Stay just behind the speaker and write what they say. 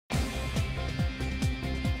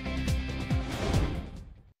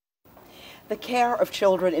The care of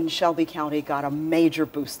children in Shelby County got a major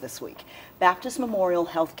boost this week. Baptist Memorial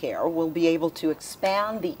Healthcare will be able to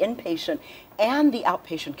expand the inpatient and the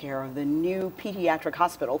outpatient care of the new pediatric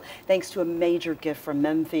hospital thanks to a major gift from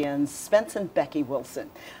Memphians Spence and Becky Wilson.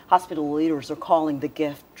 Hospital leaders are calling the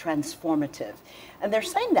gift transformative. And they're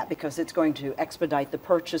saying that because it's going to expedite the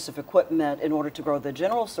purchase of equipment in order to grow the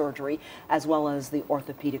general surgery as well as the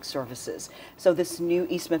orthopedic services. So this new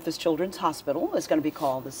East Memphis Children's Hospital is going to be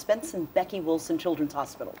called the Spence and Becky Wilson Children's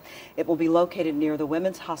Hospital. It will be located near the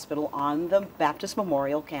Women's Hospital on the Baptist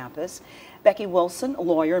Memorial campus. Becky Wilson, a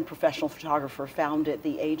lawyer and professional photographer, founded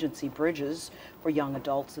the agency Bridges for Young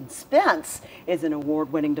Adults, and Spence is an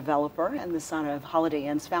award-winning developer and the son of Holiday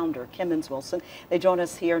Inn's founder, Kim Wilson. They join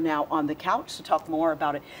us here now on the couch to talk more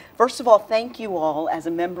about it. First of all, thank you all as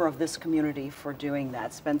a member of this community for doing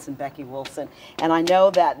that, Spence and Becky Wilson. And I know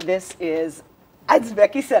that this is, as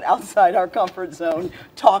Becky said, outside our comfort zone,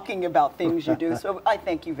 talking about things you do. So I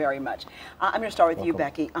thank you very much. I'm going to start with you,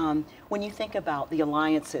 Becky. When you think about the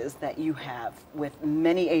alliances that you have with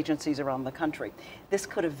many agencies around the country, this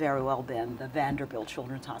could have very well been the Vanderbilt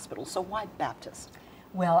Children's Hospital. So why Baptist?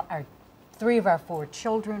 Well, 3 of our 4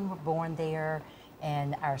 children were born there,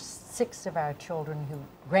 and 6 of our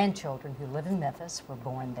grandchildren who live in Memphis were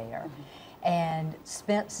born there. And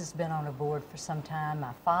Spence has been on a board for some time.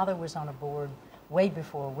 My father was on a board way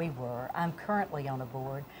before we were. I'm currently on a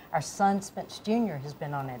board. Our son, Spence Jr., has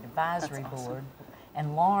been on an advisory board,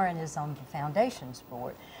 and Lauren is on the foundation's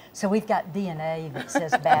board. So we've got DNA that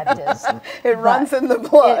says Baptist. It runs in the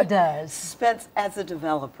blood. It does. Spence, as a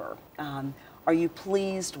developer, are you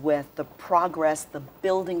pleased with the progress, the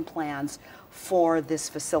building plans for this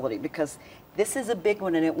facility? Because this is a big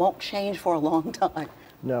one and it won't change for a long time.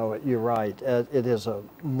 No, you're right. It is a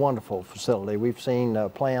wonderful facility. We've seen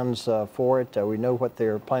plans for it. We know what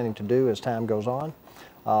they're planning to do as time goes on.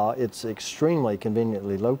 It's extremely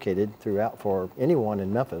conveniently located throughout for anyone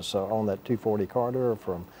in Memphis on that 240 corridor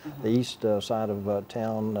from the east side of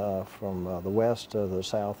town, from the west to the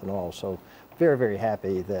south and all. So very, very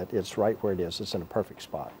happy that it's right where it is. It's in a perfect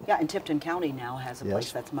spot. Yeah, and Tipton County now has a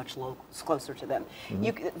place that's much closer to them.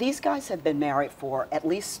 These guys have been married for at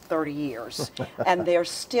least 30 years, and they're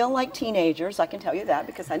still like teenagers. I can tell you that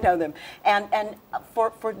because I know them. And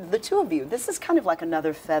for the two of you, this is kind of like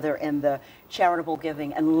another feather in the charitable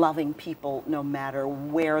giving and loving people no matter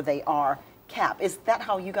where they are cap. Is that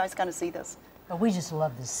how you guys kind of see this? But we just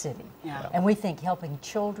love this city. Yeah. And we think helping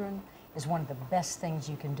children is one of the best things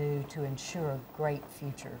you can do to ensure a great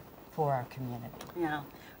future for our community. Yeah,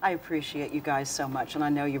 I appreciate you guys so much, and I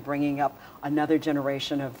know you're bringing up another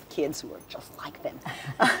generation of kids who are just like them.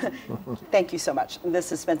 Thank you so much.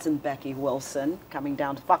 This is Spence and Becky Wilson coming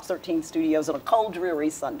down to Fox 13 Studios on a cold, dreary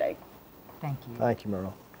Sunday. Thank you. Thank you,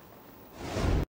 Merle.